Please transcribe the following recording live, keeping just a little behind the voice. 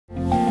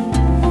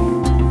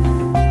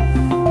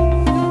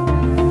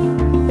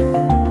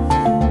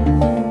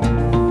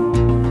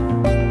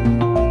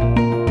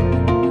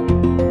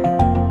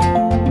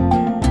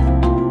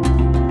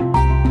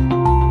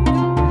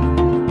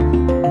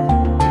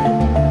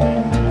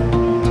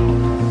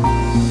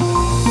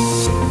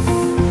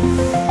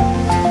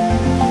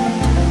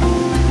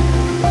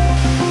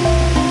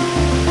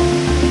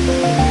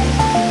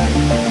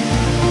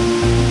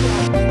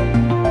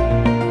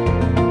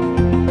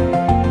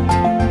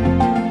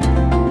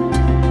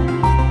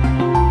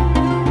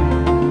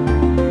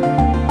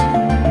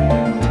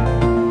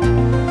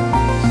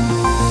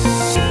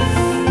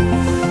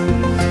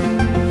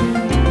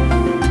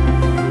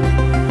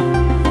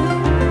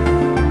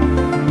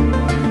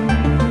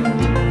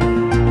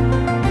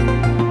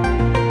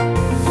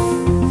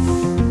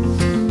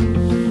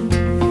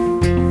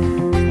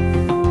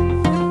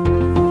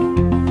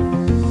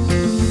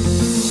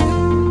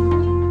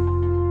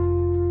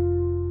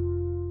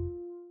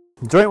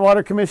Joint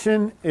Water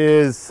Commission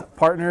is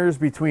partners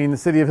between the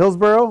City of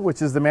Hillsborough,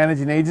 which is the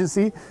managing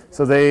agency.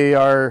 So they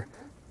are,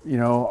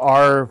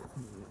 our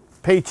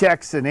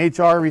paychecks and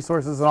HR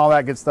resources and all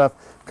that good stuff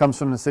comes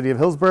from the City of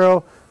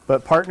Hillsborough.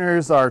 But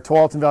partners are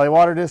Tualatin Valley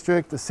Water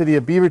District, the City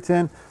of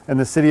Beaverton, and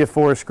the City of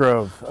Forest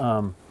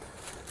Grove.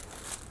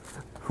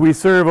 We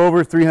serve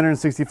over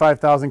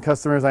 365,000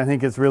 customers. I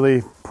think it's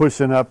really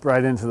pushing up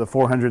right into the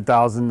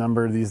 400,000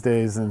 number these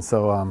days. And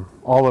so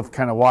all of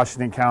kind of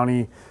Washington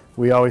County,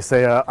 we always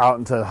say out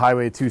into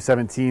Highway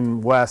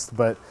 217 west,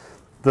 but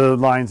the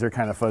lines are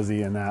kind of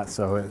fuzzy in that,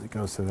 so it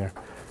goes to there.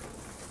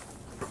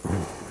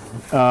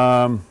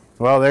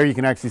 Well, there you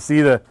can actually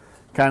see the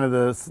kind of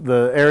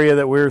the area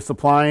that we're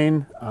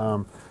supplying.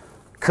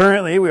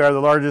 Currently, we are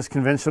the largest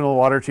conventional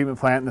water treatment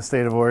plant in the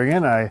state of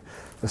Oregon. I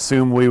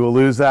assume we will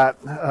lose that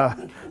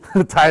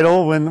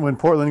title when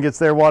Portland gets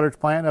their water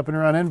plant up and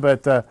running,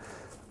 but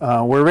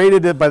we're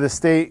rated by the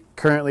state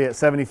currently at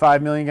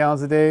 75 million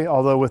gallons a day,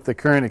 although with the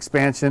current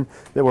expansion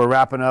that we're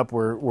wrapping up,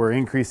 we're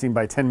increasing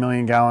by 10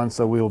 million gallons,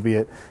 so we will be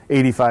at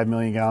 85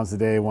 million gallons a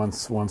day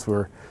once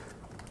we're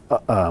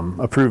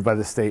approved by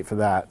the state for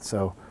that.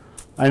 So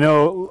I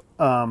know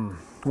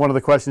one of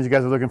the questions you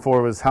guys are looking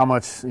for was how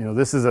much,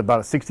 this is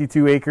about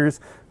 62 acres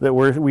that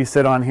we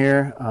sit on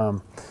here.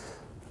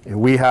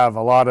 We have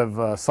a lot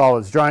of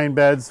solids drying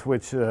beds,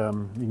 which you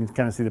can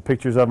kind of see the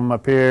pictures of them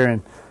up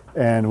here,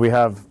 and we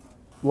have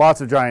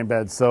lots of drying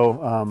beds.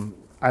 So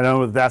I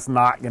know that's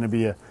not going to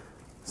be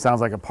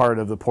sounds like a part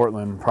of the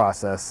Portland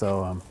process.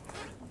 So,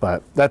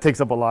 but that takes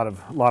up a lot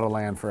of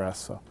land for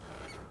us.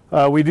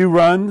 So we do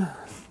run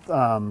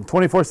 24/7,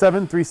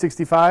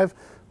 365,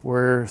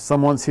 where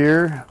someone's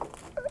here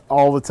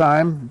all the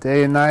time,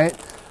 day and night.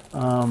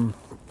 Kind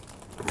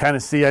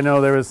of see, I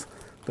know there was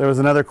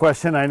another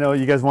question. I know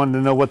you guys wanted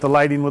to know what the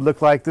lighting would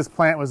look like. This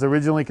plant was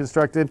originally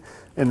constructed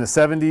in the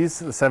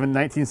 70s.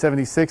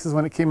 1976 is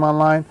when it came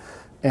online.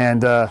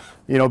 And,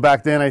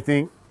 back then I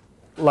think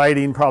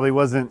lighting probably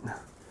wasn't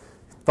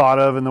thought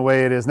of in the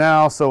way it is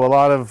now. So a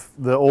lot of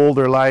the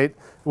older light,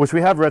 which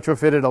we have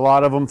retrofitted a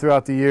lot of them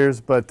throughout the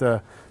years, but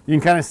you can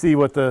kind of see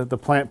what the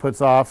plant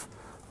puts off.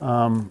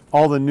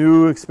 All the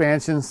new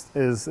expansions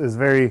is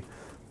very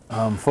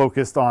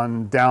focused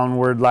on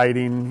downward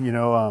lighting.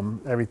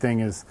 Everything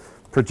is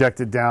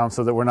projected down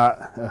so that we're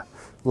not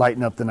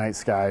lighting up the night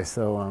sky.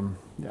 So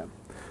yeah,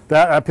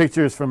 that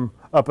picture is from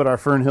up at our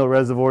Fern Hill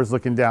reservoirs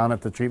looking down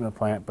at the treatment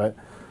plant, but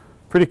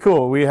pretty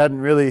cool. We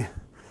hadn't really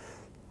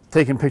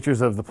taken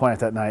pictures of the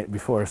plant at night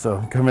before,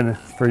 so coming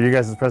for you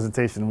guys'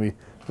 presentation, we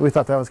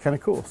thought that was kind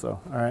of cool. So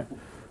all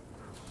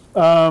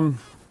right,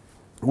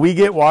 we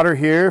get water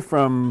here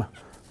from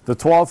the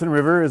Tualatin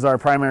River is our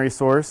primary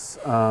source.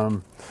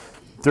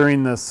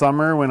 During the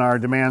summer when our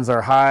demands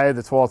are high,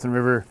 the Tualatin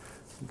River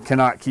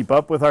cannot keep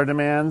up with our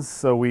demands,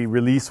 so we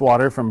release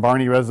water from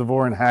Barney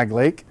Reservoir and Hag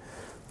Lake.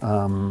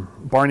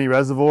 Barney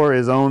Reservoir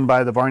is owned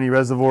by the Barney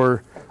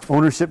Reservoir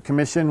Ownership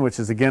Commission, which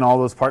is again all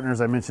those partners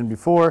I mentioned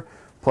before,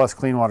 plus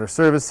Clean Water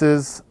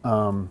Services.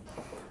 And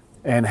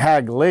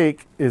Hag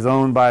Lake is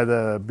owned by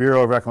the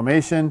Bureau of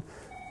Reclamation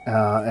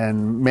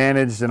and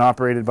managed and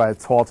operated by the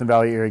Tualatin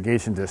Valley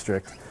Irrigation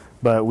District.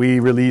 But we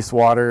release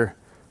water,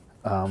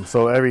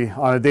 so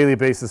on a daily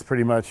basis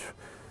pretty much.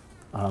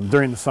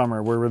 During the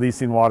summer, we're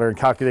releasing water and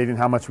calculating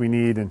how much we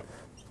need and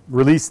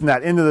releasing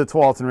that into the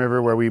Tualatin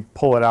River where we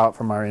pull it out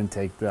from our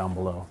intake down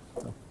below.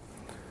 So,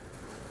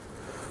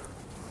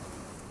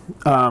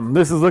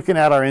 this is looking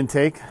at our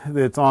intake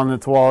that's on the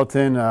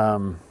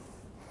Tualatin.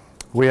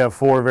 We have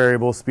 4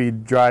 variable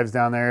speed drives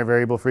down there,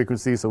 variable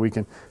frequency, so we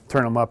can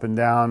turn them up and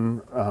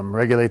down,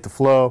 regulate the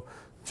flow.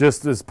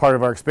 Just as part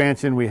of our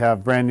expansion, we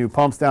have brand new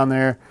pumps down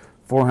there,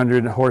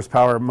 400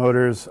 horsepower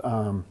motors,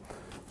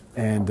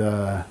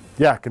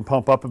 yeah, can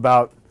pump up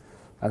about,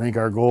 I think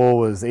our goal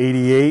was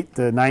 88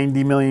 to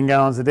 90 million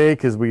gallons a day,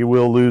 because we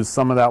will lose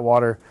some of that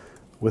water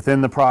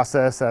within the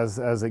process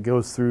as it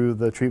goes through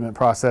the treatment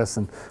process,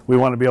 and we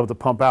want to be able to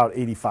pump out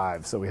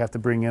 85, so we have to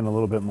bring in a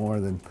little bit more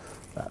than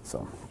that.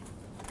 So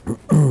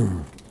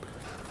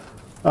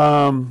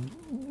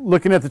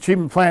looking at the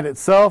treatment plant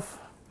itself,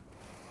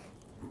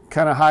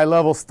 kind of high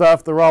level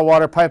stuff. The raw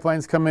water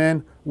pipelines come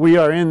in. We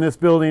are in this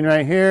building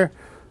right here.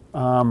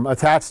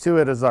 Attached to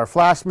it is our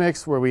flash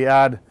mix, where we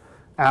add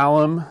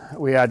alum,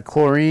 we add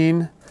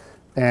chlorine,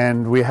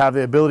 and we have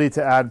the ability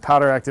to add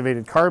powder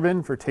activated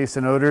carbon for taste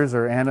and odors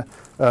or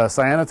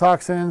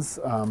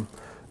cyanotoxins.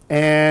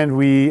 And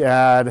we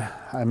add,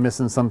 I'm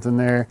missing something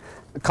there,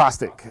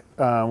 caustic.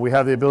 We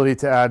have the ability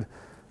to add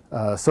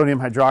sodium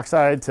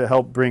hydroxide to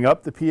help bring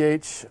up the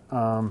pH.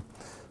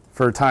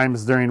 For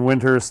times during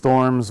winter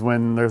storms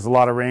when there's a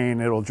lot of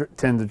rain, it'll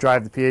tend to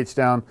drive the pH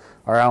down.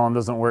 Our alum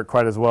doesn't work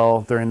quite as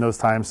well during those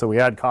times, so we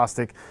add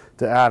caustic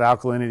to add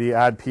alkalinity,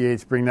 add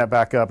pH, bring that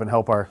back up, and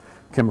help our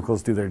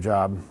chemicals do their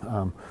job.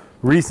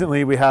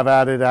 Recently, we have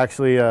added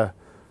actually the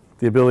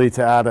ability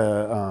to add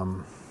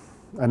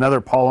another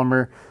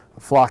polymer, a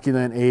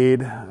flocculant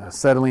aid, a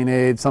settling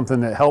aid, something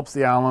that helps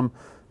the alum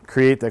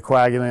create the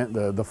coagulant,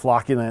 the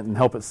flocculant, and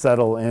help it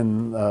settle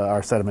in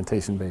our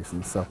sedimentation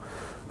basins. So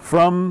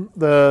From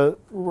the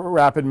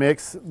rapid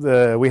mix,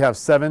 we have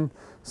 7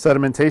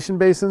 sedimentation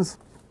basins.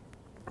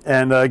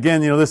 And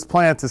again, this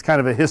plant is kind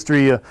of a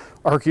history,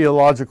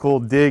 archaeological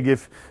dig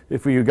if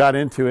we got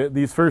into it.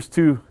 These first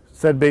 2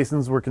 sed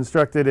basins were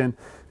constructed in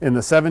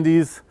the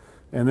 70s.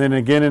 And then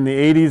again in the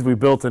 80s, we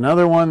built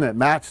another one that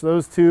matched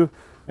those 2.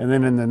 And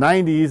then in the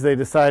 90s, they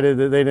decided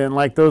that they didn't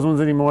like those ones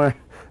anymore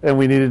and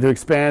we needed to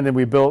expand, and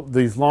we built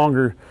these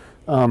longer,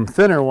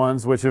 thinner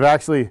ones, which have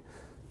actually,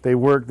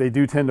 they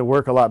do tend to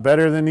work a lot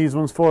better than these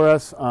ones for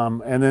us.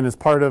 And then as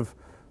part of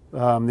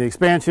the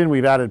expansion,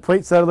 we've added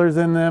plate settlers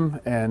in them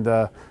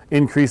and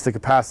increased the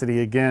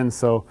capacity again.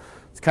 So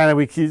it's kind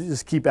of,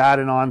 just keep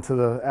adding on to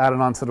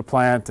the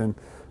plant, and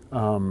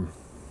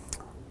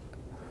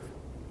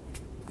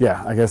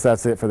yeah, I guess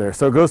that's it for there.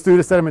 So it goes through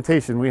the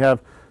sedimentation. We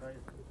have,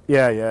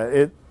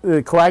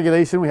 the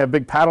coagulation. We have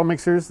big paddle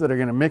mixers that are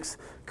going to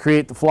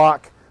create the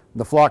flock.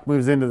 The flock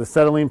moves into the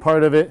settling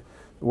part of it,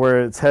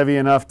 where it's heavy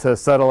enough to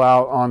settle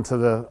out onto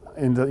the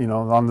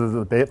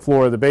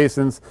floor of the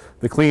basins.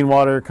 The clean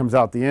water comes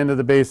out the end of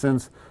the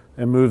basins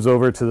and moves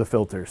over to the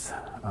filters.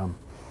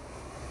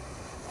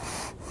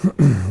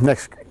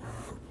 Next.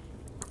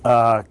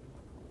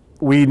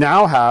 We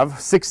now have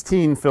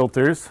 16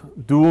 filters,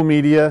 dual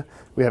media.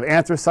 We have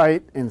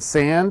anthracite and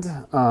sand.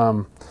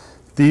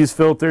 These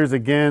filters,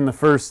 again, the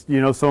first,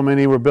 so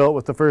many were built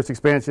with the first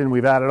expansion.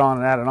 We've added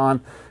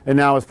on. And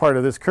now as part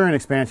of this current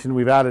expansion,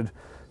 we've added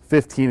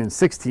 15 and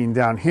 16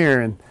 down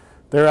here. And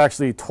they're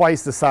actually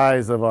twice the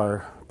size of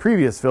our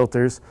previous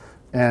filters.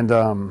 And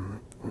a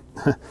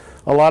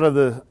lot of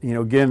the,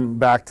 again,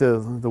 back to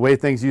the way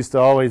things used to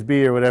always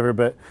be or whatever,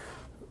 but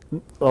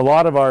a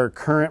lot of our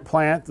current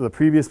plant, the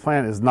previous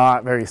plant, is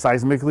not very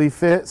seismically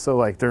fit. So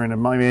like during a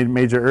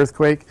major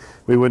earthquake,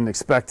 we wouldn't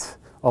expect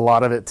a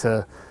lot of it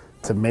to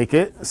make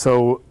it.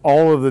 So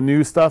all of the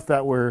new stuff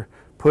that we're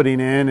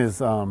putting in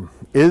is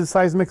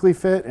seismically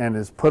fit and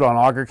is put on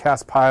auger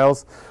cast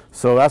piles.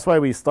 So that's why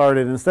we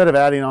started, instead of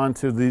adding on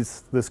to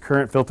this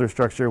current filter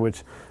structure,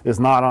 which is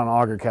not on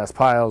auger cast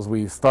piles,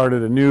 we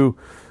started a new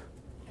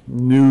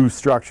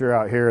structure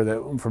out here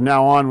that from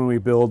now on when we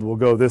build, we'll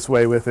go this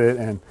way with it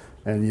and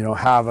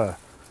have a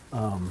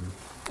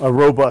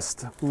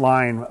robust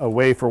line, a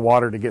way for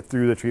water to get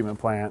through the treatment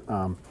plant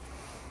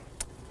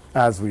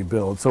as we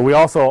build. So we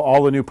also,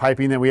 all the new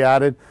piping that we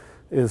added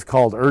is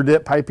called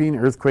ERDIP piping,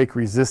 earthquake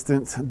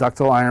resistant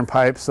ductile iron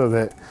pipe, so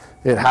that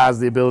it has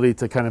the ability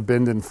to kind of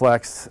bend and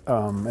flex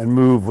and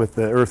move with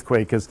the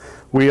earthquake, because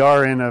we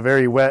are in a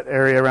very wet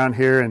area around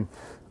here, and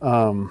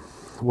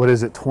what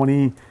is it,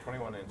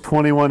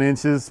 21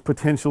 inches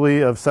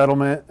potentially of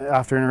settlement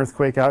after an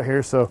earthquake out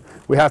here. So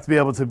we have to be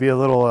able to be a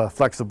little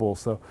flexible.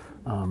 So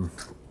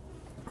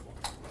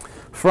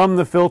from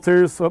the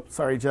filters,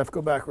 sorry Jeff,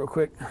 go back real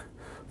quick.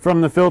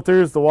 From the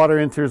filters, the water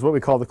enters what we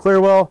call the clear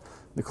well.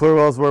 The clear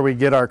well is where we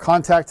get our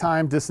contact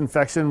time,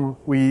 disinfection.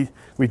 We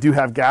do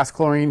have gas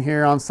chlorine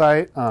here on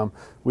site.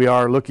 We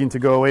are looking to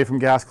go away from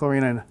gas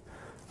chlorine,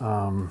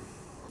 so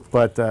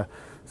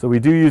we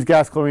do use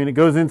gas chlorine. It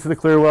goes into the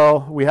clear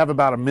well. We have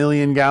about 1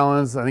 million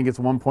gallons. I think it's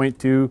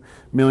 1.2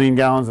 million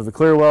gallons of the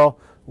clear well,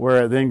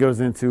 where it then goes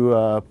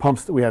into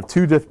pumps. We have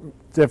 2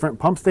 different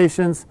pump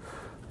stations.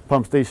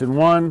 Pump station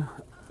 1,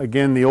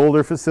 again, the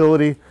older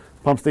facility.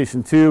 Pump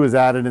station 2 was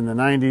added in the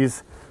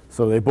 90s.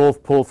 So they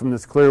both pull from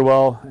this clear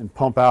well and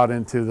pump out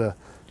into the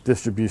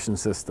distribution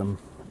system.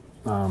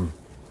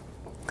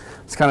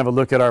 It's kind of a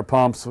look at our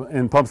pumps.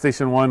 In pump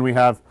station 1, we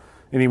have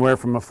anywhere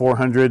from a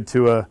 400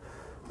 to a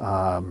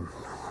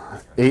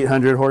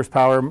 800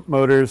 horsepower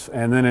motors.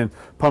 And then in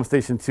pump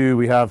station 2,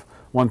 we have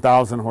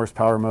 1,000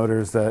 horsepower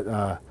motors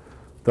that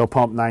they'll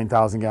pump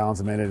 9,000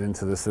 gallons a minute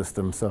into the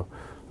system. So,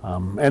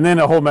 and then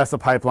a whole mess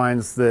of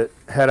pipelines that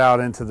head out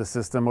into the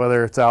system,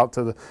 whether it's out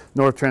to the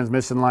north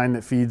transmission line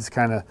that feeds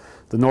kind of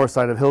the north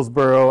side of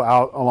Hillsboro,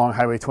 out along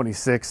Highway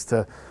 26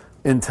 to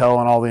Intel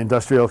and all the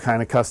industrial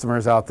kind of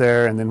customers out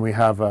there. And then we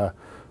have a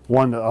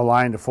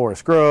line to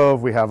Forest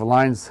Grove. We have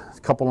a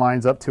couple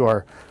lines up to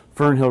our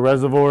Fern Hill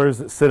reservoirs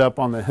that sit up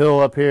on the hill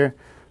up here.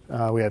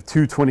 We have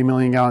 2 20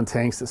 million gallon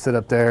tanks that sit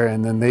up there,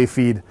 and then they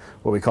feed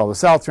what we call the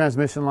south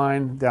transmission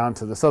line down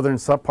to the southern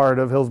sub part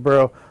of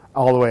Hillsboro,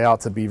 all the way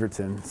out to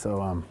Beaverton.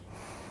 So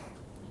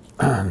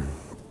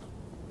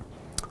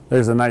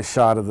there's a nice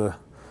shot of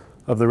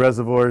the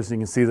reservoirs. You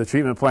can see the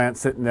treatment plant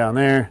sitting down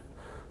there.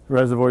 The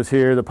reservoirs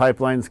here. The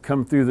pipelines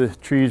come through the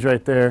trees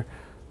right there,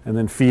 and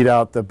then feed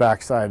out the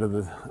backside of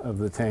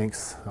the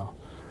tanks. So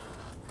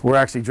we're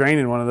actually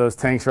draining one of those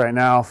tanks right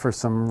now for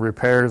some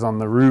repairs on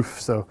the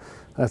roof. So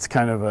that's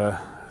kind of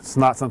it's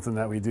not something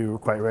that we do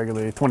quite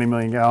regularly. 20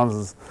 million gallons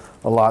is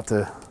a lot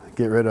to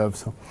get rid of.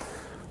 So.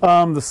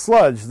 The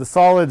sludge, the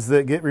solids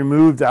that get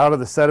removed out of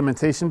the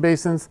sedimentation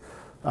basins,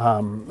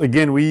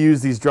 again, we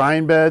use these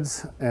drying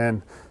beds,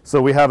 and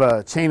so we have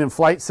a chain and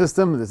flight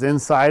system that's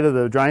inside of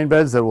the drying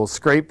beds that will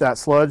scrape that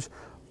sludge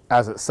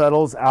as it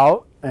settles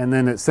out, and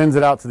then it sends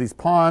it out to these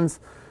ponds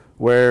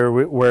where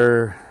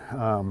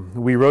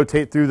we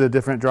rotate through the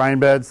different drying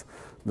beds.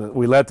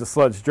 We let the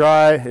sludge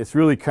dry. It's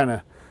really kind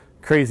of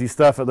crazy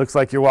stuff. It looks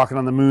like you're walking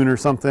on the moon or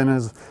something.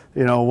 As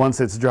you know, once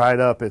it's dried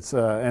up, it's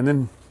and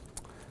then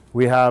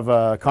we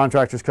have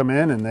contractors come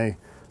in and they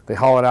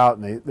haul it out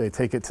and they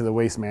take it to the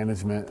waste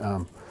management.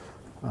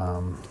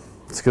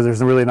 It's because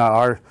there's really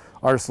not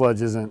our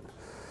sludge isn't.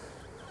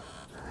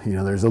 You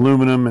know, there's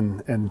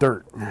aluminum and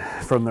dirt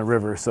from the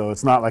river, so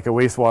it's not like a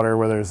wastewater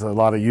where there's a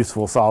lot of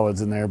useful solids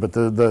in there. But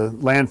the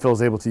landfill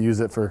is able to use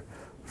it for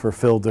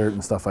fill dirt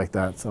and stuff like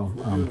that. So.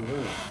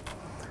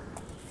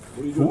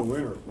 What do you do in the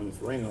winter when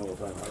it's raining all the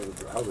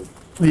time?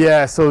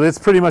 Yeah, so it's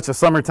pretty much a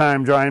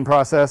summertime drying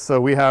process.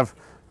 So we have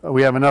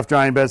enough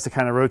drying beds to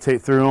kind of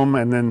rotate through them,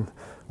 and then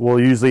we'll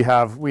usually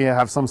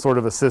have some sort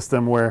of a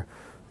system where,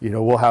 you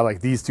know, we'll have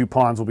like these two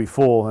ponds will be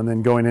full, and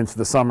then going into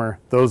the summer,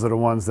 those are the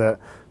ones that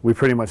we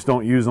pretty much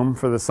don't use them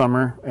for the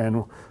summer,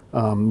 and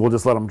we'll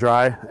just let them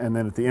dry, and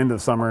then at the end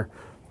of summer,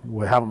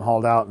 we'll have them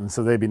hauled out, and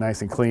so they'd be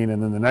nice and clean,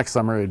 and then the next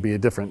summer it'd be a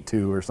different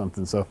two or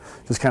something. So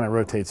just kind of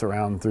rotates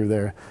around through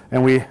there,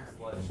 and we.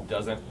 Sludge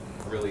doesn't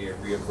really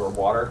reabsorb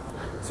water,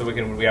 so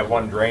we have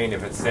one drain.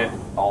 If it's sent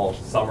all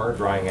summer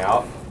drying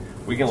out,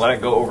 we can let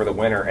it go over the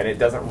winter, and it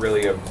doesn't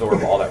really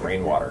absorb all that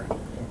rainwater,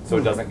 so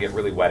it doesn't get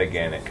really wet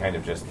again. It kind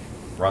of just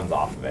runs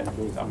off of it.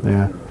 So.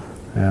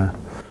 Yeah,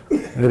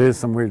 it is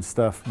some weird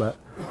stuff. But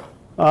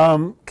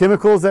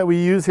chemicals that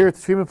we use here at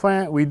the treatment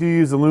plant, we do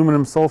use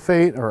aluminum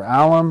sulfate or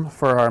alum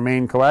for our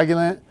main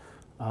coagulant.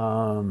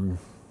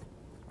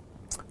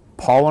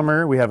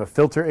 Polymer, we have a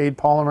filter aid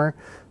polymer,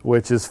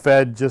 which is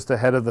fed just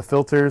ahead of the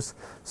filters,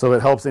 so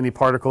it helps any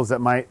particles that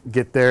might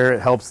get there.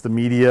 It helps the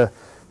media.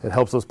 It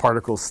helps those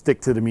particles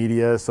stick to the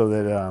media so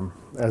that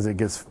as it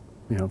gets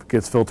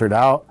filtered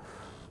out.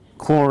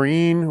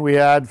 Chlorine we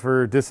add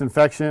for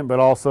disinfection, but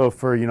also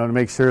for, you know, to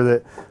make sure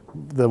that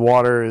the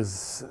water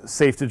is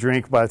safe to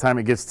drink by the time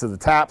it gets to the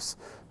taps.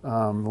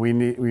 We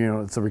need, you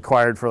know, it's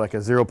required for like a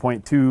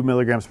 0.2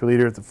 milligrams per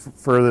liter at the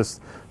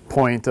furthest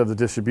point of the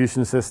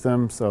distribution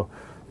system. So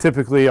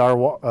typically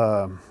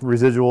our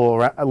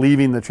residual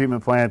leaving the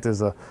treatment plant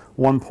is a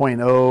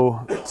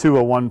 1.0 to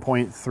a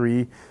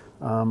 1.3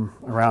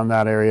 around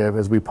that area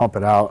as we pump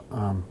it out.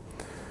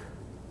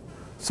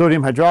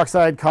 Sodium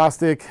hydroxide,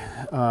 caustic,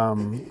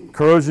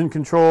 corrosion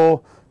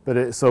control, but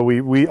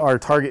our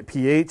target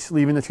pH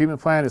leaving the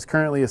treatment plant is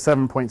currently a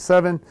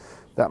 7.7.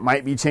 That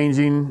might be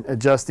changing,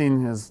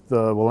 adjusting as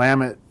the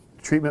Willamette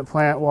treatment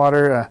plant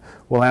water.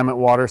 Willamette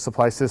water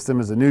supply system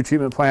is a new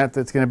treatment plant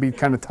that's going to be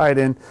kind of tied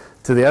in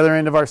to the other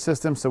end of our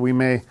system, so we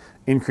may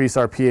increase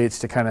our pH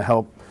to kind of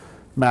help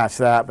match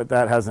that, but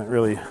that hasn't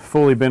really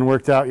fully been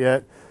worked out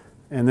yet.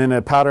 And then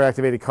a powder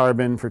activated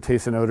carbon for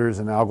taste and odors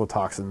and algal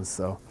toxins.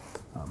 So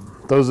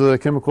those are the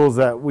chemicals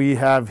that we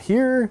have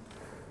here.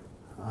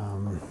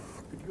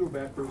 Could you go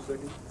back for a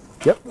second?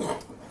 Yep.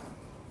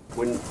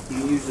 When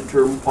you use the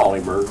term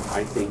polymer,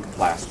 I think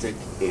plastic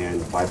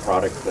and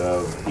byproduct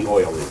of the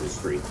oil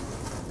industry.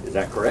 Is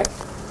that correct?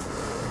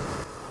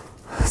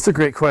 That's a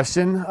great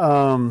question.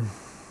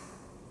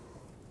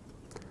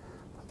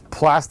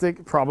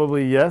 Plastic,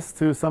 probably yes,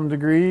 to some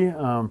degree.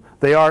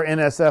 They are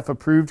NSF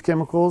approved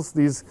chemicals.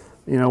 These,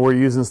 you know, we're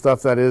using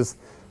stuff that is,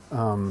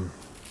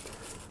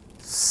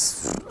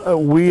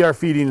 we are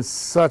feeding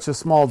such a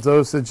small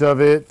dosage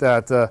of it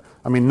that,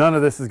 I mean, none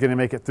of this is going to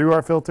make it through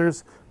our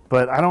filters,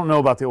 but I don't know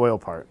about the oil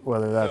part,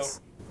 whether that's...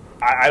 So,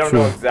 I don't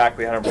know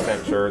exactly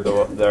 100% sure.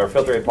 The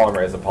filter aid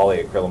polymer is a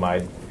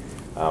polyacrylamide.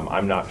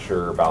 I'm not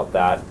sure about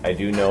that. I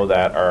do know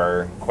that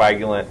our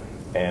coagulant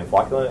and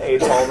flocculant aid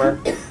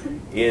polymer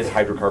is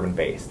hydrocarbon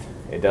based.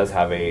 It does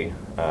have a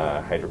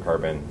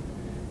hydrocarbon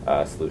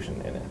solution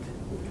in it.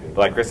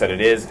 But like Chris said,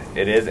 it is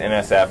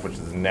NSF, which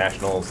is the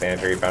National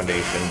Sanitary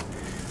Foundation.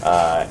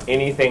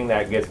 Anything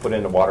that gets put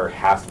into water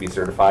has to be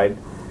certified,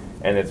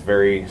 and it's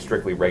very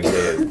strictly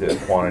regulated to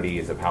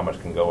quantities of how much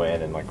can go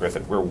in. And like Chris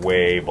said, we're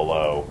way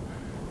below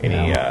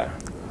any of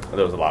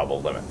those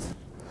allowable limits.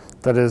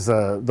 That is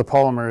the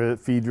polymer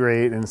feed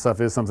rate and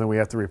stuff is something we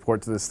have to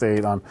report to the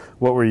state on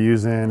what we're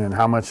using and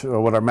how much,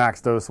 what our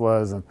max dose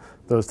was, and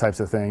those types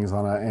of things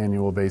on an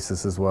annual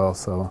basis as well.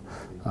 So,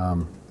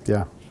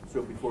 yeah.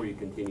 So before you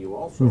continue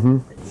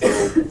also,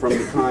 so from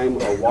the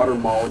time a water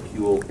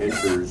molecule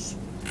enters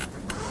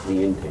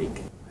the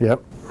intake,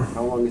 yep.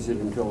 How long is it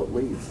until it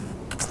leaves?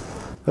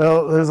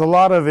 Well, there's a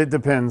lot of, it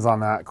depends on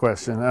that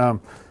question.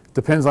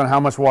 Depends on how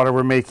much water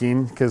we're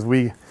making, because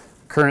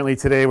currently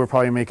today we're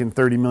probably making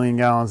 30 million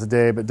gallons a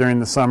day, but during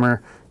the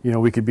summer, you know,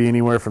 we could be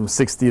anywhere from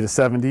 60 to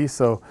 70.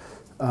 So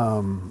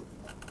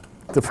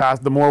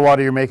the more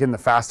water you're making, the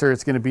faster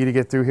it's going to be to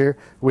get through here.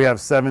 We have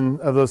 7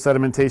 of those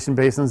sedimentation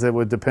basins. It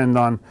would depend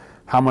on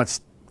how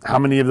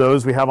many of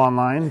those we have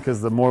online,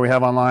 because the more we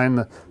have online,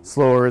 the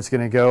slower it's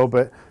going to go.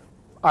 But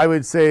I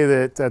would say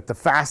that at the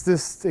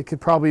fastest, it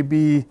could probably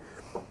be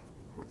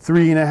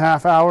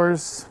 3.5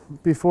 hours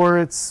before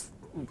it's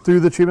through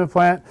the treatment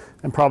plant,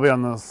 and probably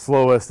on the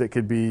slowest, it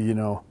could be, you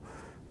know,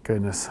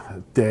 goodness,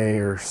 a day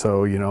or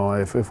so. You know,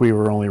 if we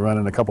were only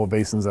running a couple of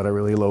basins that are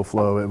really low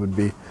flow,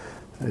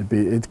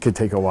 it could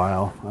take a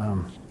while.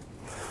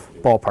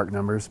 Ballpark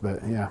numbers,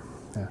 but yeah.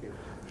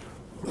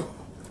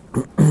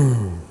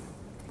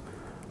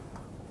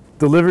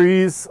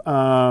 Deliveries,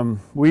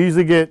 we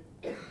usually get,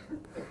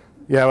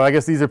 yeah, well, I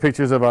guess these are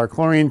pictures of our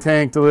chlorine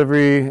tank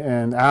delivery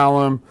and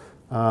alum.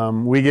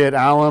 We get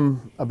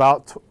alum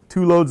about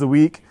 2 loads a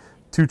week,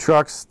 2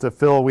 trucks to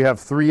fill. We have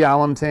 3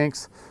 alum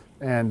tanks,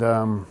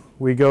 and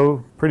we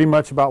go pretty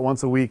much about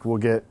once a week. We'll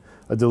get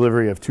a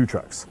delivery of 2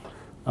 trucks.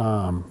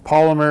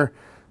 Polymer,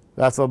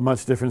 that's a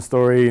much different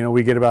story. You know,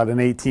 we get about an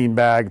 18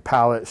 bag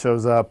pallet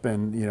shows up,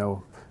 and you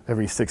know,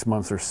 every 6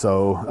 months or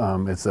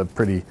so. It's a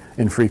pretty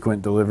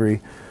infrequent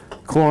delivery.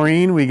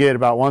 Chlorine, we get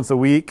about once a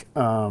week.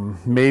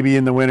 Maybe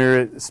in the winter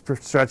it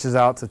stretches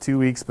out to 2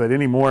 weeks, but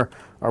anymore,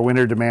 our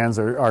winter demands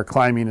are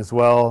climbing as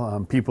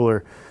well. People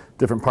are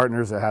different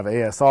partners that have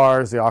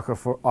ASRs, the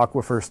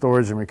aquifer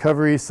storage and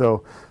recovery,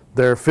 so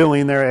they're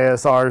filling their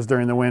ASRs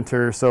during the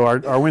winter. So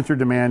our winter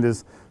demand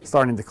is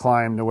starting to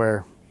climb to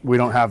where we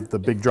don't have the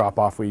big drop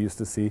off we used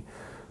to see.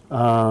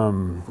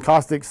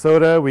 Caustic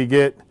soda, we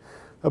get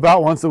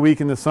about once a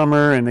week in the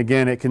summer, and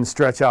again, it can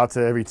stretch out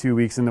to every 2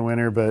 weeks in the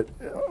winter, but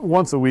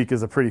once a week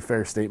is a pretty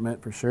fair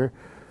statement for sure.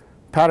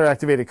 Powder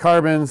activated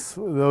carbons,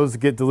 those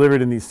get delivered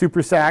in these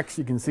super sacks.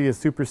 You can see a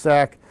super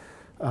sack.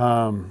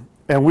 And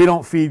we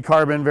don't feed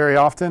carbon very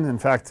often. In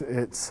fact,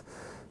 it's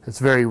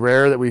very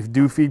rare that we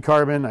do feed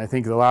carbon. I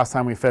think the last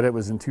time we fed it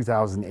was in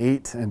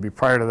 2008, and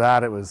prior to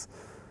that, it was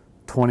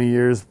 20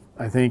 years,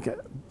 I think,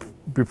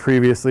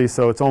 previously.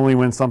 So it's only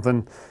when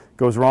something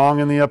goes wrong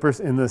in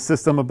the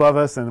system above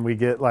us, and we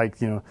get, like,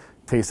 you know,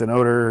 taste and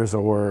odors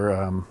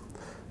or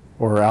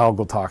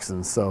algal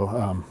toxins.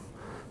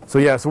 So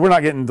yeah, so we're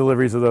not getting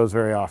deliveries of those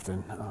very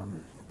often.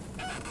 When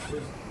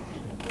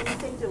you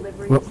say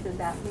deliveries, does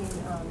that mean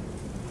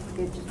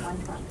it's just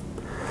one truck?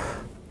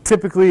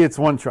 Typically, it's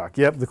one truck.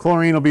 Yep, the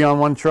chlorine will be on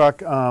one truck.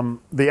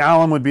 The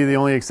alum would be the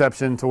only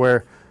exception to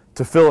where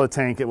to fill a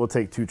tank it will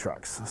take 2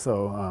 trucks.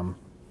 So,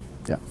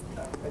 yeah.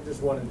 I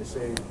just wanted to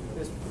say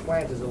this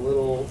plant is a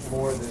little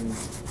more than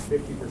 50%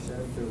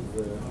 of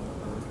the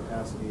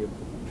capacity of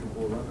the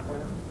triple run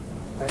plant.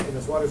 And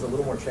this water is a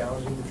little more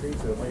challenging to treat,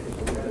 so it might take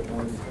a little bit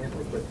more than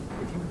samples. But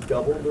if you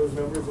double those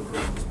numbers that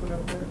Chris just put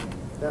out there,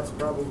 that's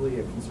probably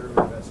a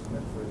conservative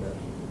estimate for the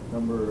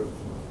number of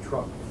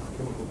truck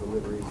chemical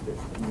deliveries that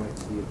you might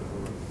see at the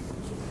moment.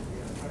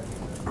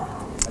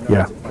 I know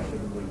Yeah. it's a question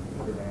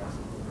we didn't ask.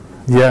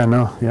 Yeah,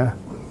 no, yeah.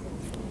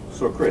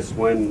 So Chris,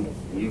 when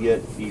you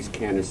get these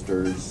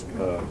canisters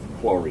of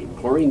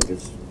chlorine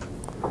is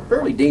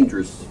fairly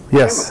dangerous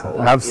Yes,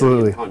 chemical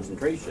absolutely. in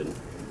concentration.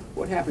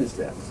 What happens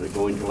to that? Does it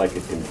go into like a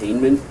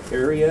containment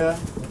area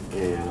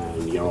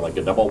and, you know, like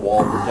a double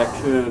wall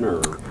protection,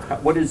 or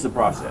what is the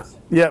process?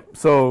 Yep,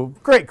 so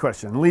great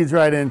question. Leads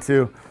right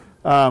into,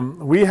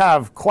 we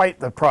have quite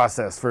the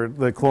process for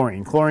the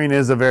chlorine. Chlorine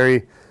is a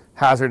very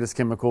hazardous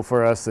chemical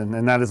for us,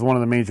 and that is one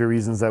of the major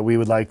reasons that we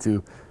would like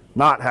to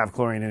not have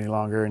chlorine any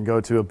longer and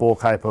go to a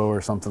bulk hypo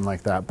or something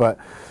like that. But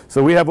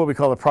so we have what we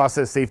call the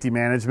process safety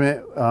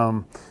management,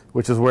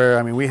 which is where,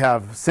 I mean, we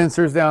have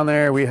sensors down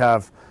there. We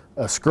have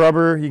a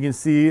scrubber, you can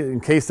see, in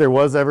case there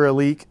was ever a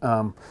leak.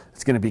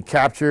 It's going to be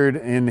captured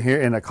in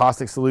here in a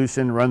caustic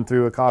solution, run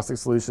through a caustic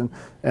solution,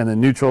 and then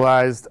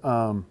neutralized.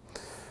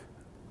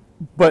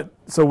 But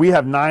so we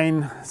have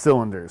 9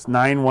 cylinders,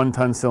 9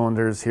 1-ton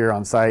cylinders here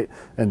on site,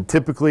 and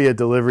typically a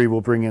delivery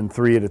will bring in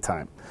 3 at a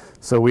time.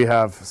 So we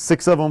have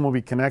 6 of them will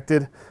be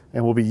connected,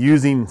 and we'll be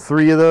using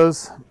 3 of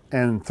those,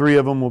 and 3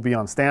 of them will be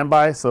on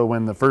standby. So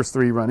when the first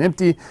 3 run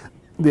empty,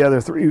 the other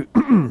 3,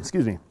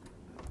 excuse me,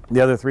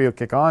 the other 3 will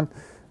kick on.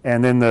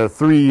 And then the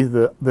 3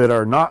 that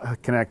are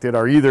not connected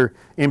are either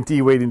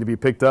empty waiting to be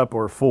picked up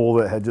or full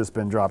that had just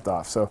been dropped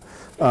off. So,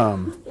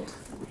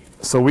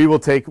 so we will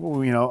take,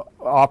 you know,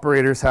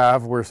 operators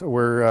have,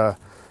 we're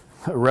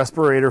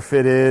respirator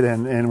fitted,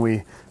 and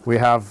we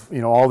have,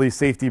 you know, all these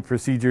safety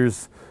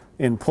procedures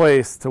in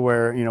place to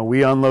where, you know,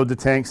 we unload the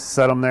tanks,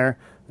 set them there.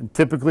 And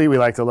typically we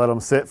like to let them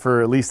sit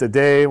for at least a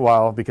day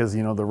because,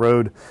 you know,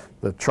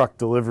 the truck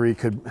delivery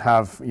could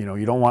have, you know,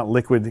 you don't want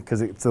liquid,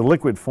 because it's a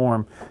liquid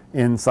form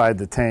inside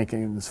the tank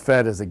and it's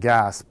fed as a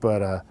gas,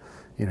 but,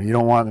 you know, you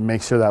don't want to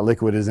make sure that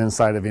liquid is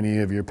inside of any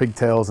of your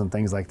pigtails and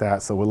things like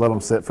that. So we'll let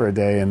them sit for a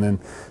day, and then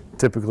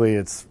typically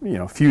it's, you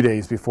know, a few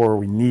days before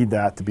we need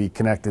that to be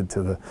connected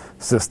to the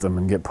system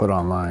and get put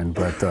online.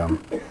 But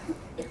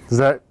does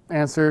that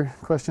answer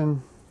the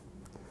question?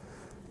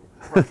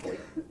 Partially.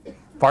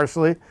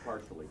 Partially?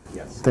 Partially,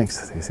 yes. Thanks,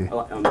 Stacy.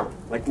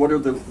 Like, what are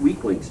the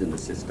weak links in the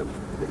system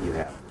that you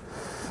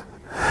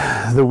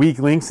have? The weak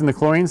links in the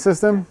chlorine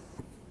system?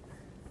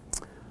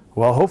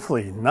 Well,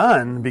 hopefully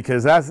none,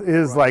 because that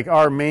is like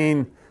our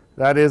main,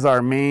 there is a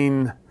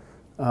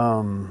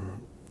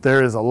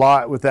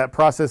lot with that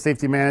process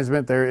safety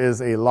management. There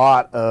is a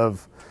lot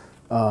of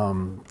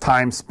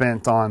time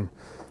spent on,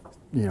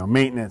 you know,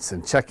 maintenance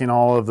and checking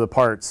all of the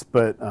parts.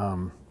 But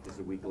Is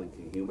the weak link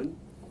a human?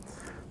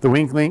 the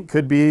weak link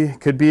could be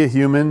a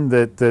human,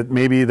 that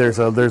maybe there's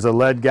a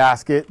lead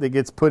gasket that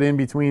gets put in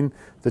between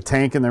the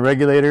tank and the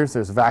regulators.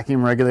 There's a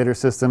vacuum regulator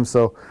system,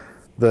 so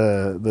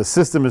the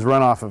system is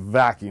run off of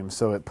vacuum,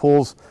 so it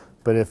pulls.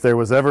 But if there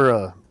was ever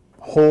a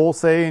hole,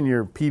 say, in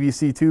your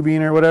PVC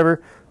tubing or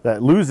whatever,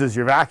 that loses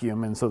your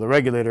vacuum, and so the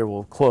regulator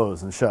will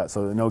close and shut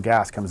so that no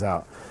gas comes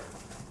out.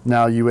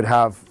 Now you would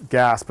have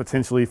gas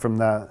potentially from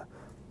that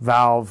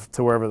valve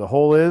to wherever the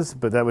hole is,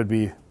 but that would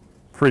be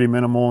pretty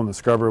minimal, and the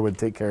scrubber would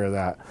take care of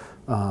that.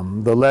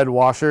 The lead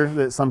washer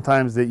that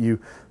sometimes that you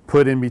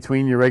put in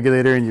between your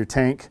regulator and your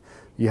tank,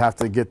 you have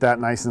to get that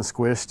nice and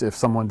squished. If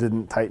someone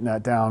didn't tighten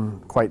that down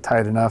quite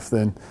tight enough,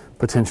 then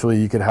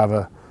potentially you could have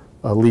a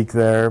leak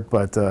there.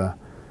 But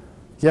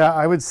yeah,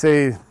 I would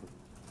say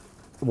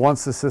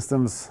once the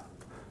system's,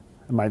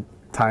 my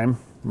time,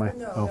 No,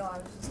 I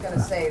was just going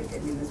to say, I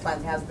mean, this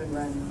plant has been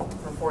run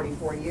for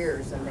 44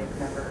 years and they've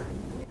never.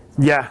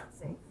 Yeah,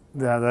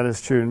 that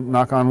is true.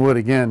 Knock on wood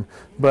again.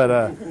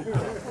 But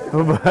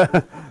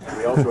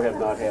We also have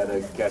not had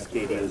a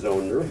Cascadian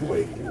zone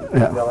earthquake in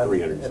Well,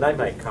 300. and I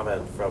might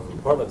comment from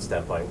Portland's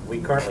standpoint,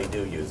 we currently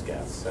do use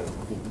gas, and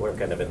we're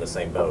kind of in the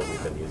same boat.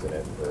 We've been using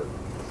it for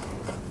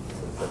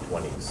since the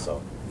 20s,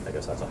 so I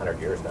guess that's 100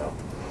 years now,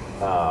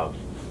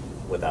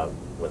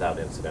 without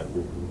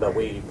incident. But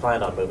we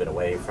plan on moving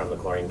away from the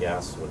chlorine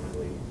gas when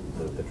we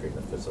move the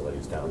treatment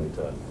facilities down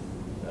to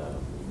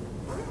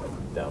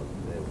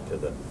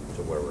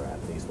where we're at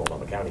in East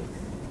Multnomah County,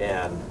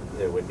 and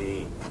we'd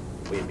be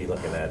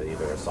looking at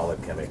either a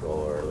solid chemical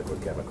or a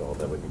liquid chemical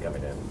that would be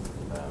coming in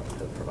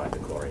to provide the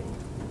chlorine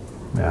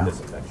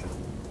disinfection.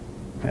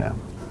 yeah.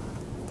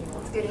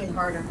 It's getting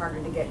harder and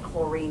harder to get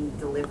chlorine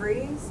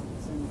deliveries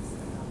since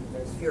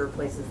there's fewer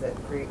places that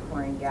create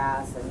chlorine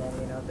gas, and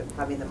then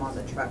having them on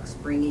the trucks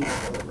bringing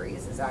the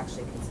deliveries is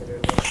actually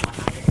considered a little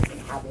high,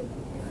 and having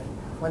them here.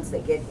 Once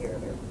they get here,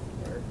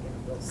 they're in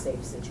a real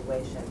safe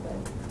situation,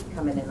 but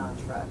coming in on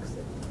trucks,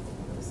 if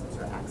there's some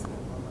sort of accident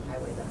on the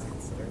highway, that's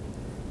considered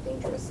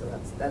dangerous. So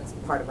that's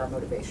part of our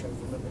motivation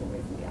for moving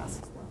away from gas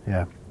as well.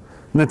 Yeah,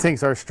 and the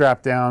tanks are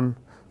strapped down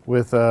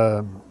with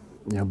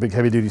big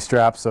heavy duty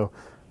straps. So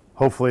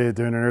hopefully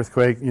during an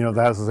earthquake,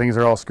 those things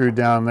are all screwed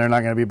down. They're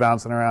not going to be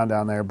bouncing around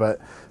down there. But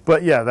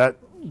yeah, that's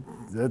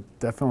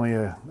definitely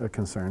a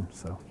concern.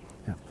 So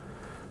yeah.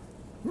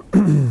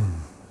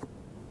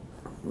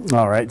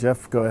 All right,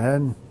 Jeff, go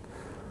ahead.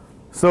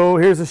 So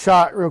here's a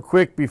shot real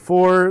quick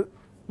before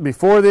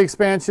the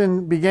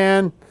expansion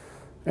began.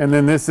 And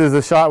then this is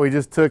a shot we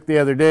just took the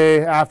other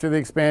day after the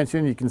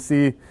expansion. You can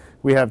see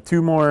we have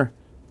two more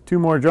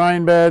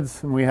drying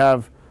beds, and we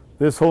have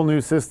this whole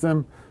new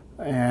system.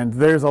 And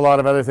there's a lot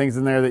of other things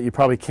in there that you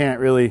probably can't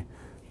really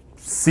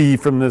see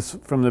from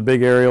the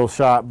big aerial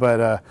shot.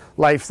 But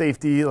life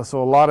safety,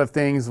 so a lot of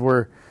things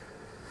were,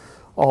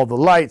 all the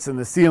lights and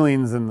the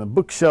ceilings and the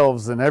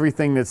bookshelves and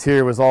everything that's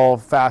here was all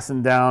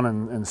fastened down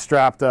and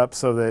strapped up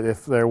so that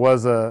if there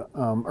was a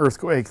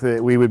earthquake,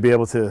 that we would be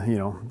able to,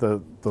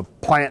 the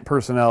plant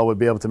personnel would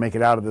be able to make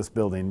it out of this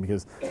building,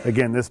 because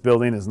again, this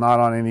building is not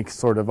on any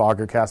sort of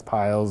auger cast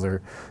piles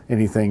or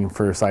anything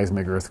for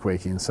seismic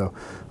earthquaking. So,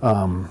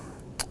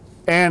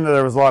 and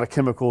there was a lot of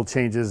chemical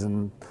changes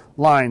and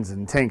lines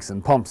and tanks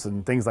and pumps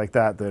and things like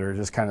that that are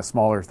just kind of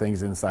smaller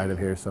things inside of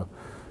here. So,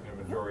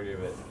 The majority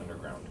of it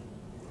underground.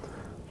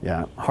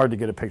 yeah, hard to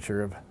get a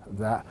picture of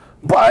that,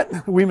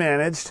 but we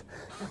managed.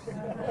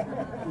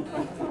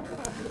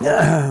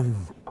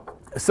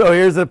 So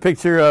here's a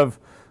picture of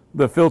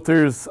the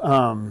filters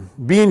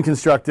being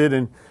constructed,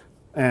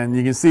 and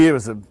you can see it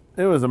was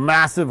a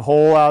massive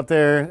hole out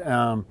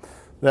there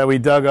that we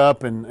dug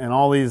up, and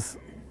all these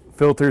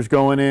filters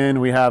going in.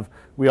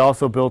 We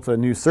also built a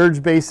new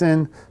surge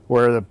basin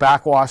where the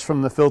backwash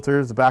from the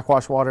filters, the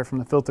backwash water from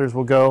the filters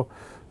will go,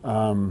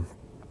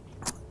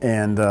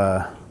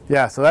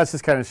 yeah, so that's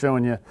just kind of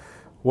showing you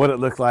what it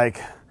looked like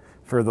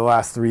for the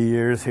last 3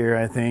 years here,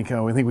 I think.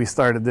 We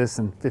started this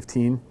in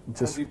 15.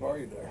 How deep are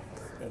you there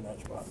in that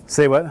spot?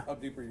 Say what? How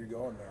deep are you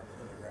going there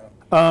in the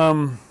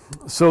ground?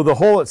 So the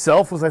hole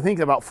itself was, I think,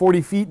 about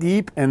 40 feet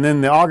deep, and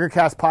then the auger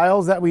cast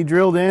piles that we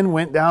drilled in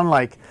went down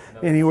like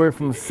anywhere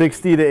from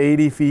 60 to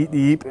 80 feet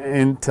deep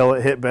until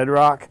it hit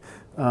bedrock.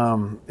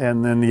 And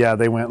then, yeah,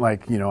 they went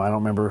like, I don't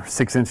remember,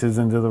 6 inches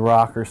into the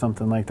rock or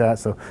something like that.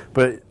 So,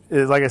 but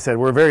like I said,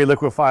 we're very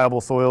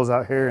liquefiable soils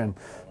out here, and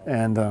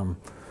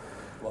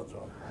Flood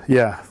zone.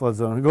 yeah, flood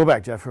zone. Go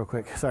back, Jeff, real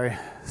quick. Sorry.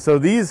 So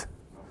these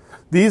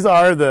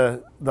are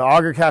the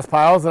auger cast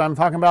piles that I'm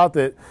talking about,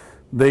 that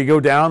they go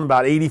down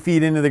about 80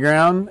 feet into the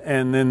ground,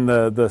 and then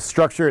the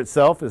structure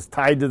itself is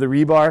tied to the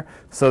rebar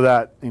so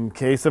that in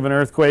case of an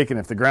earthquake, and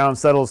if the ground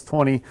settles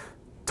 20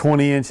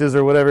 inches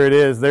or whatever it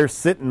is, they're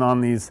sitting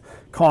on these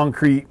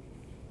concrete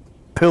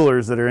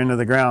pillars that are into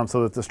the ground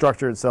so that the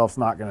structure itself is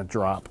not going to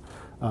drop.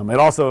 It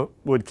also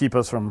would keep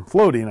us from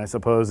floating, I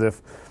suppose,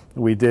 if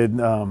we did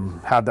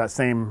have that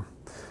same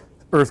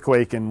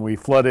earthquake and we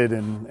flooded,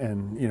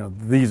 and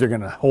these are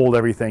going to hold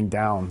everything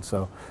down.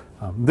 So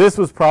this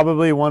was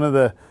probably one of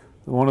the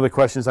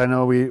questions. I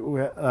know we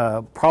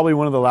probably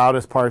one of the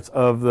loudest parts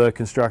of the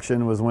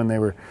construction was when they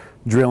were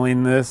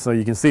drilling this. So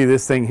you can see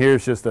this thing here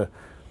is just a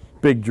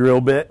big drill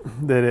bit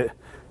that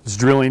it's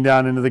drilling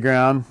down into the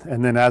ground,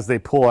 and then as they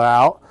pull it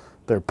out,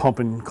 they're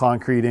pumping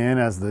concrete in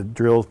as the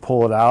drills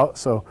pull it out.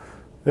 So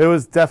It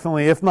was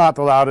definitely, if not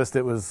the loudest,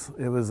 it was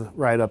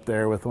right up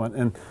there with one.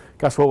 And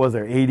gosh, what was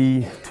there?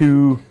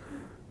 82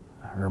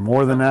 or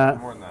more than that?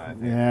 More than that, I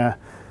think. Yeah,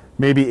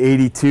 maybe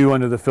 82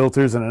 under the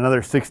filters and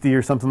another 60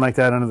 or something like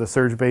that under the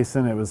surge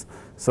basin. It was,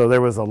 so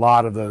there was a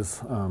lot of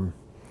those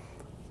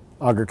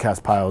auger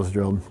cast piles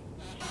drilled.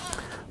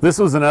 This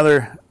was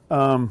another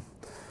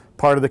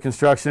part of the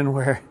construction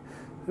where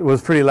it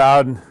was pretty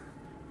loud.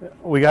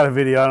 We got a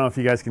video. I don't know if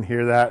you guys can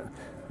hear that.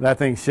 That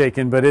thing's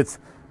shaking, but it's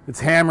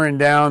hammering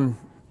down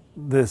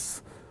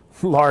this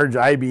large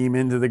I-beam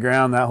into the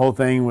ground. That whole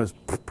thing was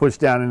pushed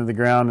down into the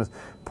ground as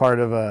part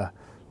of a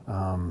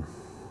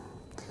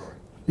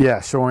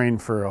shoring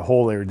for a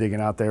hole they were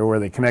digging out there where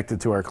they connected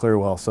to our clear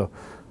well. So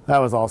that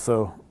was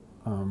also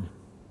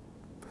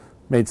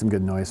made some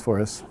good noise for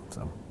us.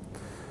 So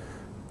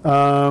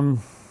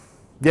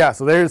yeah,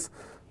 so there's,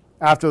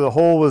 after the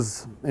hole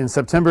was in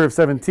September of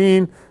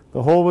 17,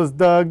 the hole was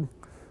dug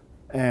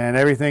and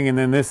everything, and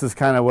then this is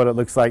kind of what it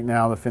looks like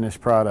now, the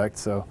finished product.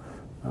 So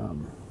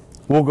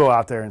we'll go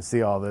out there and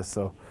see all this.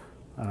 So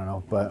I don't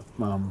know, but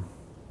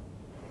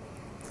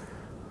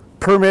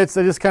permits,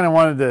 I just kind of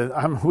wanted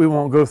to, we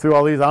won't go through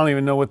all these. I don't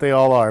even know what they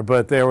all are,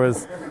 but there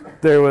was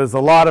a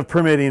lot of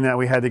permitting that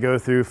we had to go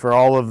through for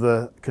all of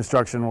the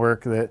construction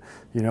work that,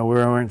 you know, we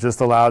weren't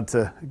just allowed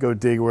to go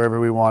dig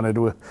wherever we wanted,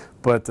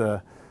 but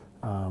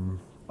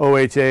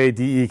OHA,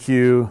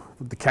 DEQ,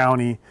 the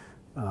county,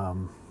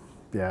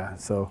 yeah,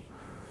 so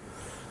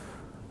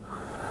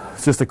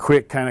it's just a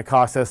quick kind of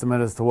cost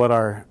estimate as to what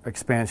our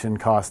expansion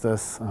cost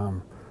us.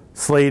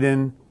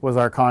 Sladen was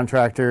our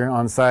contractor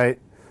on site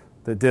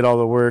that did all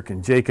the work,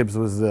 and Jacobs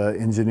was the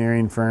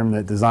engineering firm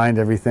that designed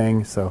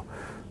everything. So,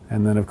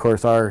 and then of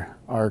course our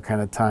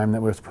kind of time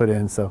that was put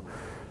in. So,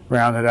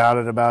 rounded out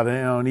at about, you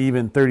know, an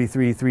even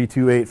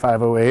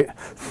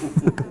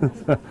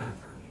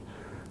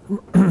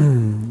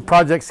 33,328,508.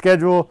 Project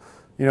schedule,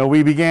 you know,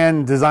 we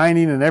began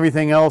designing and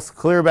everything else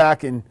clear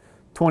back in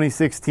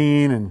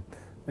 2016,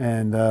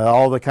 and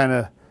all the kind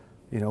of,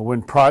 you know,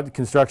 when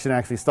construction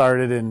actually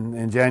started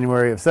in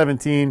January of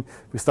 17,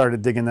 we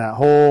started digging that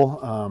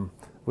hole.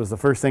 Was the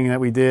first thing that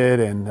we did,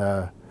 and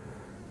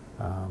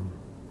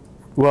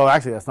well,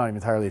 actually that's not even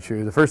entirely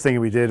true. The first thing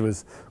we did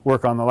was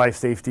work on the life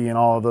safety and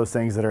all of those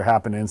things that are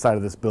happening inside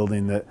of this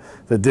building that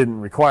didn't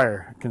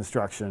require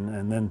construction,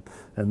 and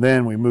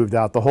then we moved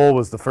out. The hole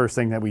was the first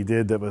thing that we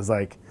did that was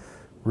like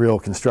real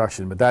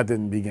construction, but that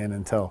didn't begin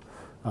until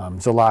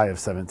July of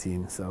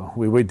 17. So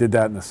we did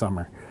that in the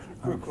summer.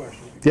 Quick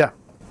question. Yeah.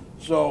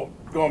 So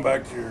going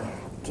back to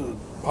the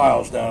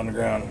piles down on the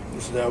ground,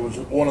 that was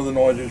one of the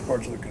noisiest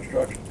parts of the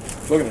construction.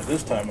 Looking at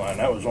this timeline,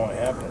 that was only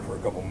happening for a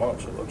couple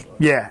months, it looks like.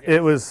 Yeah,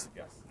 it was,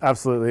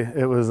 absolutely.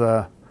 It was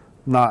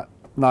not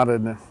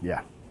a,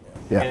 yeah.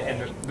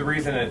 And the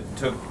reason it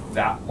took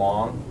that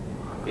long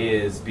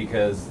is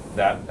because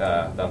that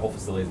whole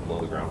facility is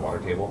below the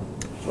groundwater table.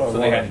 So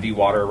they had to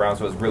de-water around,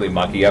 so it was really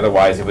mucky.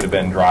 Otherwise, it would have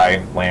been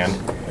dry land.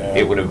 Yeah.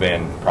 It would have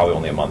been probably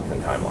only a month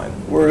in timeline.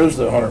 Where is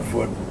the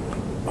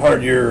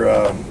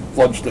 100-year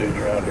flood stage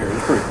around here?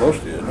 It's pretty close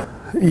to you, isn't it?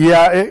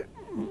 Yeah, it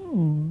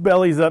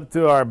bellies up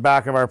to our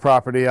back of our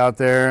property out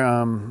there,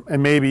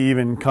 and maybe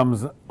even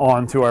comes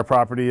onto our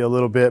property a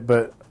little bit,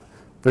 but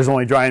there's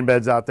only drying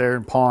beds out there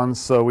and ponds,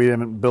 so we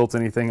haven't built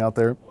anything out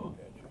there.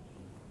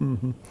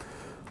 Mm-hmm.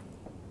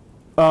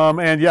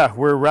 And yeah,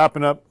 we're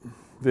wrapping up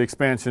the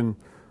expansion,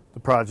 the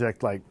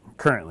project, like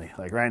currently,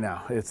 like right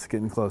now. It's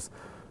getting close.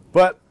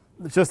 But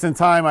just in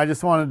time, I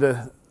just wanted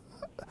to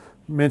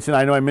mention,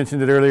 I know I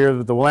mentioned it earlier,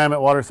 but the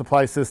Willamette Water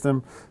Supply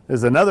System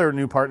is another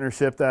new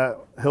partnership that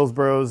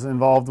Hillsboro's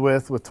involved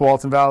with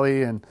Tualatin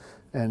Valley and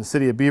the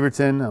city of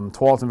Beaverton.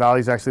 Tualatin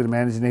Valley is actually the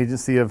managing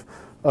agency of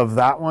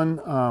that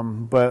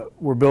one, but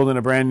we're building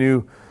a brand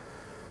new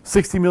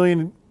 60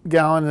 million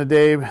gallon a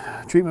day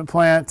treatment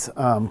plant.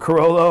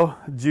 Carollo,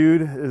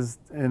 Jude is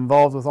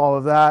involved with all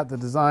of that, the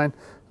design.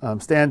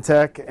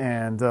 Stantec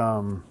and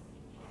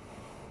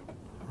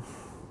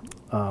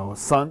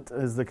Sunt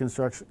is the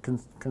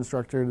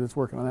constructor that's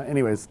working on that.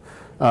 Anyways,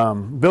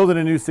 building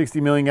a new 60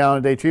 million gallon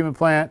a day treatment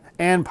plant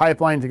and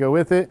pipeline to go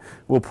with it.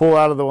 We'll pull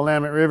out of the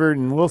Willamette River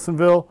in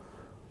Wilsonville.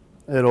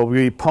 It'll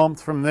be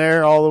pumped from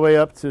there all the way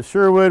up to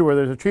Sherwood, where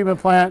there's a treatment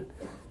plant,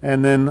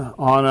 and then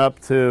on up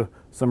to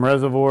some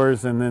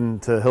reservoirs, and then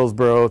to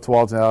Hillsboro,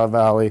 Tualatin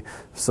Valley.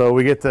 So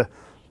we get to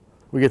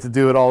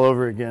do it all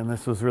over again.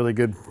 This was really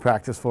good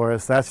practice for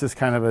us. That's just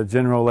kind of a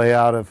general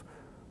layout of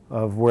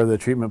where the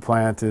treatment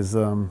plant is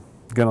going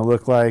to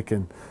look like.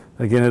 And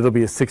again, it'll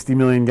be a 60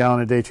 million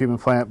gallon a day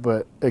treatment plant,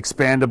 but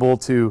expandable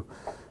to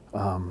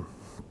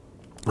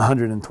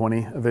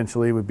 120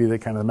 eventually would be the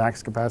kind of the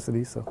max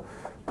capacity. So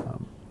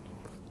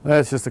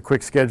that's just a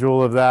quick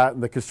schedule of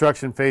that. The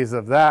construction phase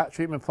of that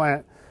treatment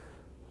plant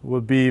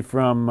would be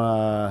from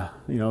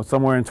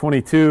somewhere in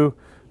 22,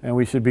 and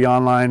we should be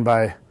online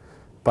by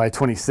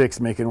 26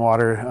 making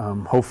water.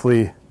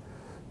 Hopefully,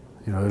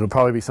 it'll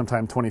probably be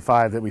sometime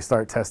 25 that we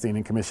start testing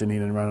and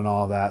commissioning and running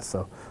all of that.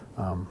 So,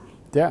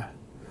 yeah.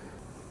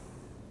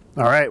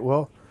 All right.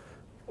 Well,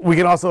 we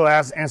can also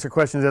answer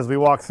questions as we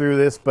walk through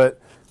this, but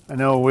I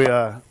know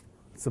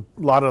it's a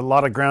lot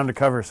of ground to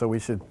cover, so we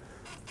should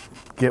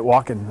get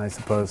walking, I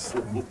suppose.